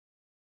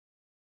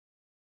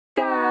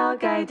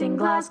Girlguiding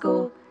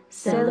Glasgow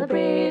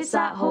celebrates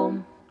at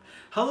home.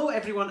 Hello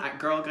everyone at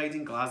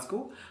Girlguiding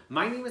Glasgow.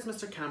 My name is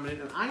Mr.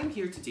 Cameron and I am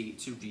here today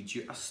to read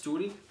you a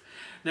story.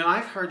 Now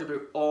I've heard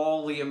about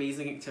all the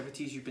amazing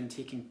activities you've been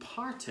taking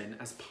part in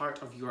as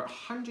part of your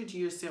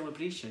 100-year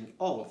celebration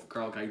of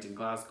Girlguiding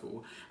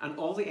Glasgow and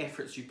all the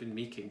efforts you've been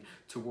making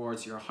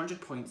towards your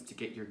 100 points to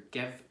get your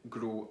Give,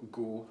 Grow,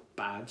 Go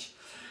badge.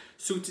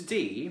 So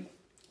today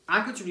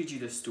I'm going to read you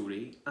this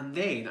story and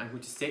then I'm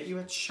going to set you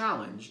a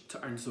challenge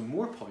to earn some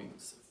more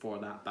points for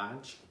that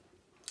badge.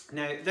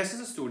 Now, this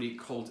is a story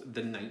called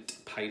The Night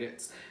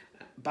Pirates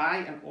by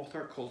an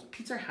author called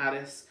Peter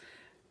Harris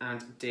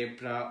and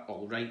Deborah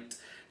Allwright.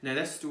 Now,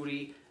 this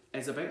story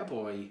is about a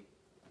boy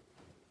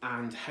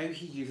and how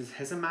he uses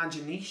his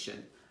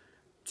imagination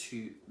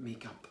to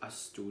make up a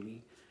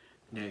story.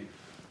 Now,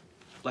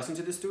 listen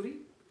to the story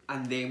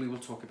and then we will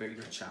talk about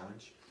your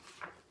challenge.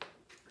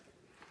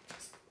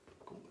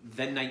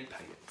 The Night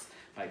Pirates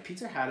by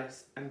Peter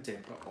Harris and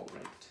Deborah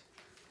Allwright.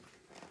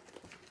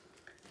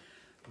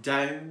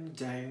 Down,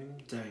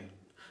 down, down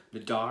the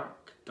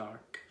dark,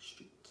 dark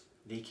street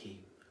they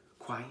came,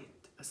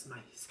 quiet as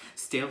mice,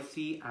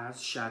 stealthy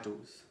as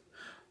shadows.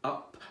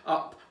 Up,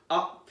 up,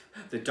 up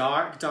the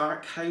dark,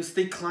 dark house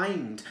they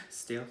climbed,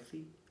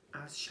 stealthy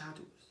as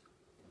shadows,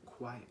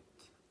 quiet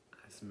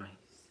as mice.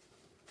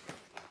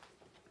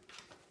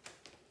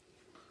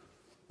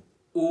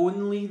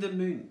 Only the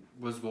moon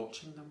was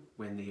watching them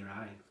when they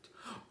arrived.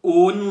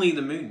 Only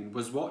the moon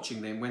was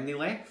watching them when they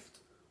left.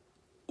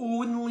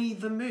 Only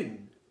the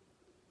moon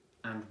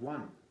and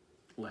one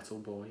little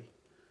boy.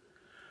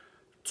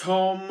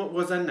 Tom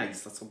was a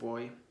nice little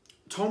boy.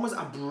 Tom was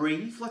a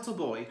brave little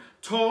boy.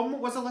 Tom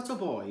was a little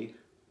boy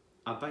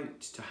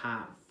about to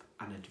have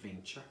an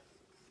adventure.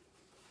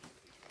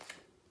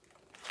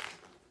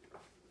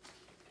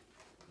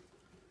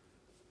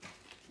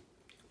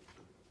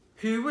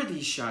 Who were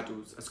these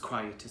shadows as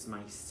quiet as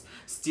mice,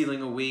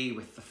 stealing away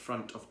with the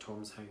front of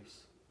Tom's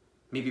house?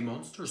 Maybe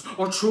monsters,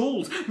 or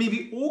trolls,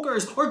 maybe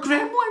ogres, or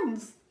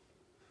gremlins.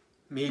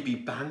 Maybe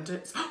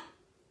bandits,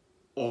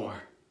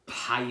 or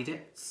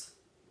pirates.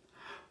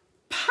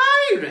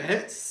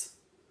 Pirates?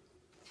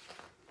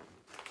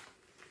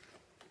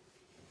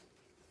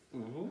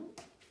 Ooh.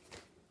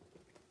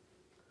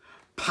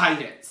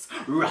 Pirates,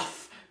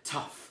 rough,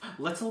 tough,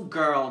 little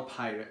girl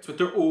pirates with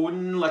their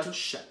own little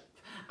ship.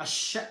 A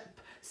ship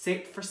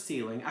set for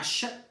sailing, a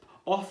ship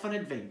off on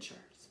adventures.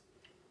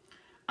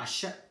 A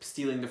ship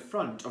stealing the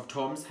front of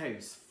Tom's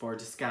house for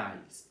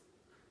disguise.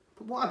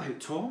 But what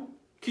about Tom?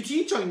 Could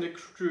he join the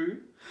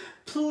crew?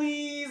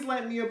 Please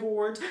let me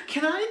aboard.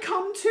 Can I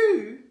come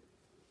too?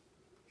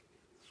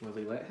 Will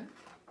they let him?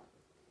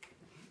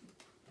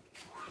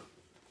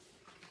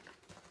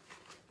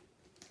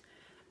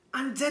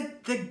 And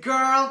did the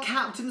girl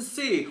captain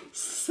say,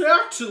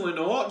 "Certainly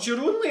not, you're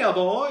only a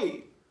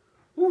boy"?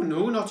 Oh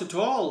no, not at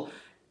all.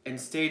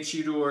 Instead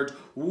she roared,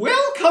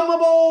 "Welcome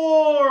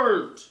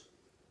aboard!"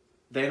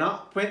 Then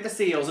up went the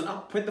sails and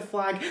up went the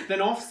flag.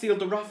 Then off sailed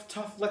the rough,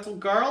 tough little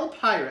girl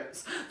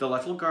pirates. The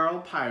little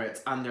girl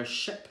pirates and their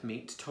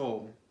shipmate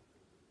Tom.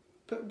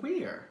 But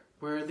where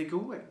were they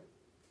going?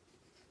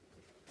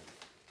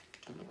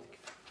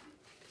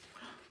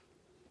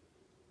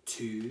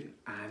 To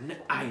an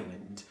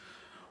island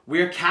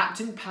where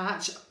Captain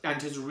Patch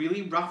and his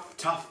really rough,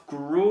 tough,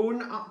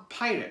 grown-up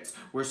pirates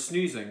were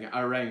snoozing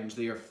around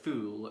their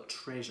full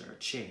treasure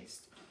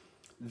chest.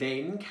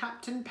 Then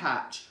Captain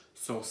Patch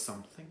saw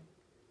something.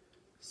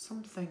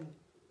 Something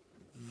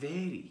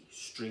very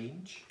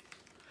strange.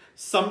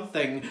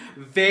 Something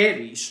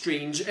very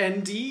strange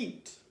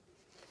indeed.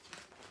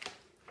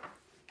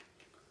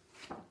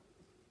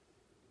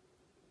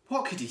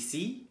 What could he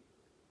see?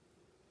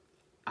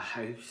 A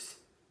house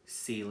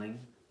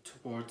sailing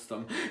towards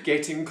them,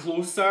 getting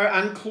closer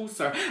and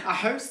closer. A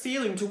house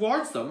sailing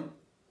towards them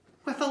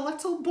with a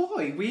little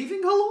boy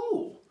waving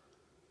hello.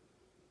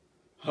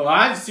 "Oh,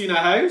 I've seen a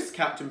house,"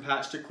 Captain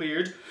Patch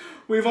declared.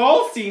 "We've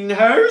all seen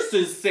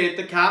houses," said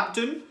the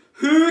captain.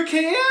 "Who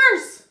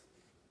cares?"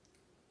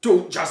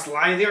 "Don't just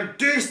lie there,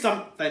 do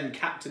something,"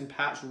 Captain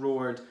Patch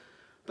roared.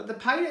 But the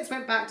pirates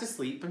went back to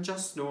sleep and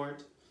just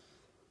snored,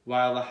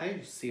 while the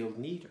house sailed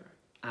nearer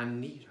and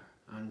nearer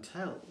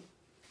until...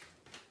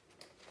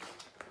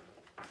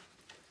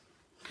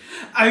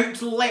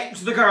 Out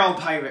leapt the girl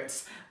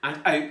pirates,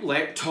 and out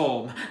leapt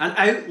Tom, and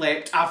out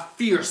leapt a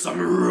fearsome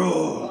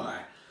roar.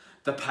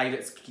 The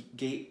pirates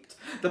gaped,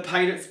 the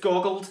pirates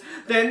goggled,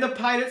 then the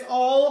pirates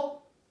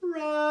all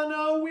ran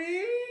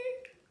away.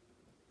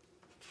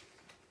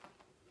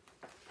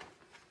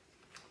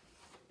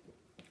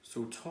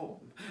 So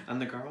Tom and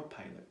the girl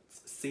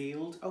pirates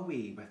sailed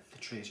away with the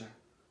treasure,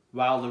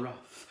 while the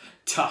rough,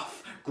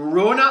 tough,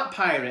 grown-up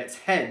pirates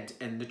hid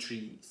in the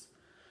trees.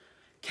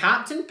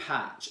 Captain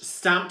Patch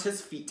stamped his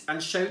feet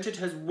and shouted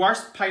his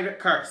worst pirate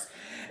curse.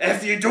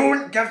 "If you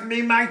don't give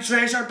me my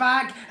treasure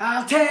back,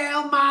 I'll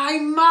tell my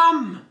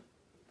mum!"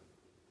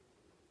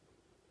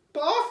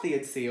 But off they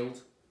had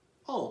sailed,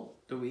 all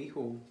the way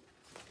home.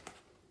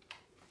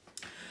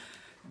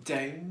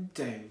 Down,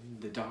 down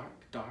the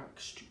dark, dark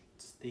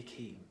streets they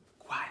came,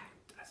 quiet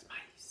as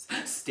mice,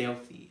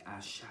 stealthy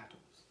as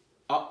shadows.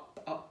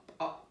 Up, up,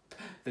 up,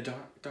 the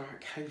dark,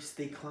 dark house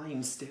they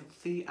climbed,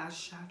 stealthy as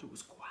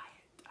shadows, quiet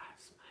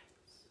as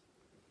mice.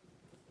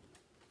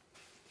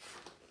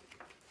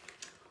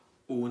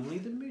 Only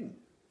the moon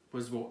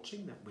was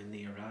watching them when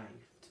they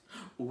arrived.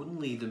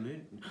 Only the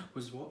moon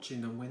was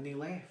watching them when they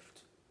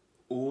left.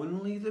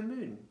 Only the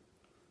moon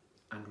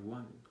and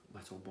one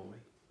little boy.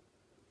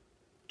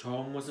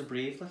 Tom was a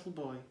brave little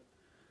boy.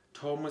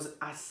 Tom was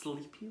a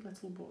sleepy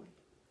little boy.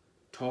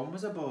 Tom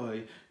was a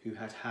boy who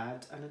had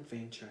had an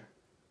adventure,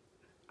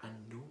 and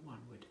no one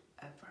would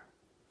ever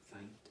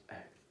find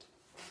out.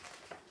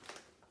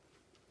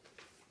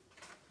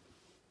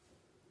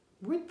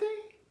 Would they?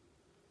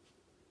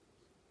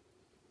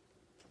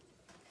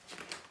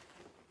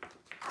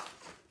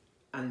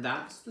 And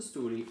that's the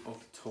story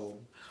of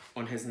Tom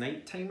on his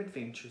nighttime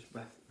adventures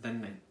with the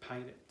Night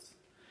Pirates.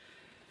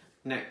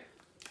 Now,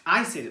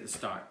 I said at the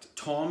start,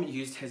 Tom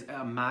used his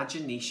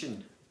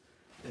imagination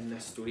in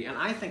this story, and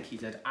I think he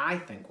did. I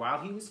think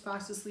while he was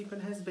fast asleep in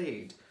his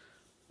bed,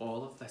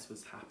 all of this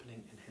was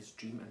happening in his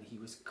dream, and he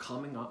was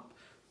coming up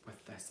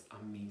with this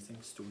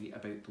amazing story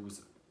about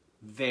those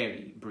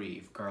very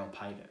brave girl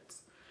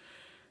pirates.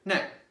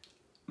 Now,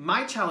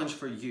 my challenge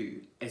for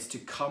you is to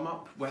come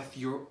up with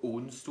your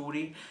own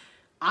story.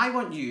 I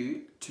want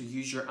you to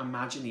use your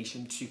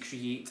imagination to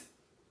create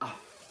a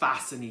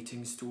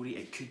fascinating story.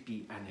 It could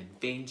be an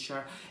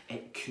adventure,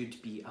 it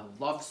could be a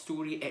love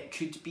story, it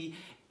could be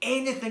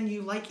anything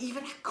you like.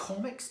 Even a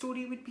comic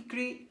story would be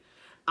great.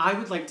 I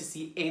would like to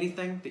see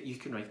anything that you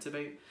can write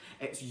about.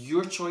 It's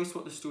your choice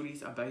what the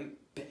story's about,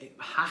 but it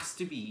has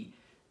to be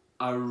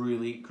a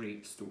really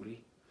great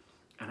story.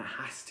 And it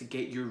has to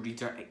get your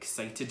reader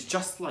excited,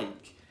 just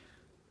like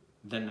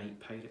The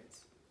Night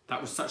Pirates. That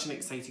was such an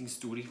exciting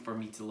story for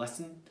me to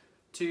listen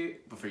to,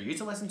 for you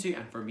to listen to,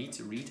 and for me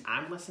to read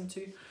and listen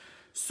to.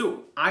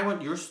 So I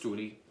want your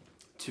story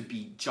to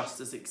be just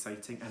as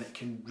exciting, and it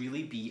can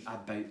really be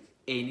about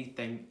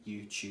anything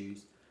you choose.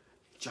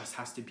 It just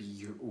has to be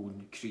your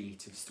own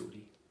creative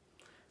story.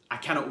 I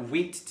cannot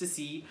wait to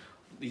see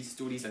these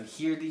stories and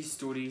hear these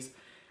stories,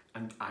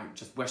 and I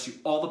just wish you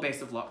all the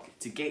best of luck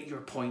to get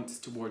your points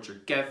towards your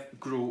Give,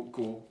 Grow,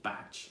 Go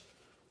badge.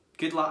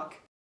 Good luck.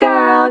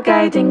 Girl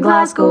Guiding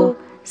Glasgow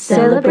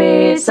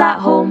celebrates at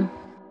home.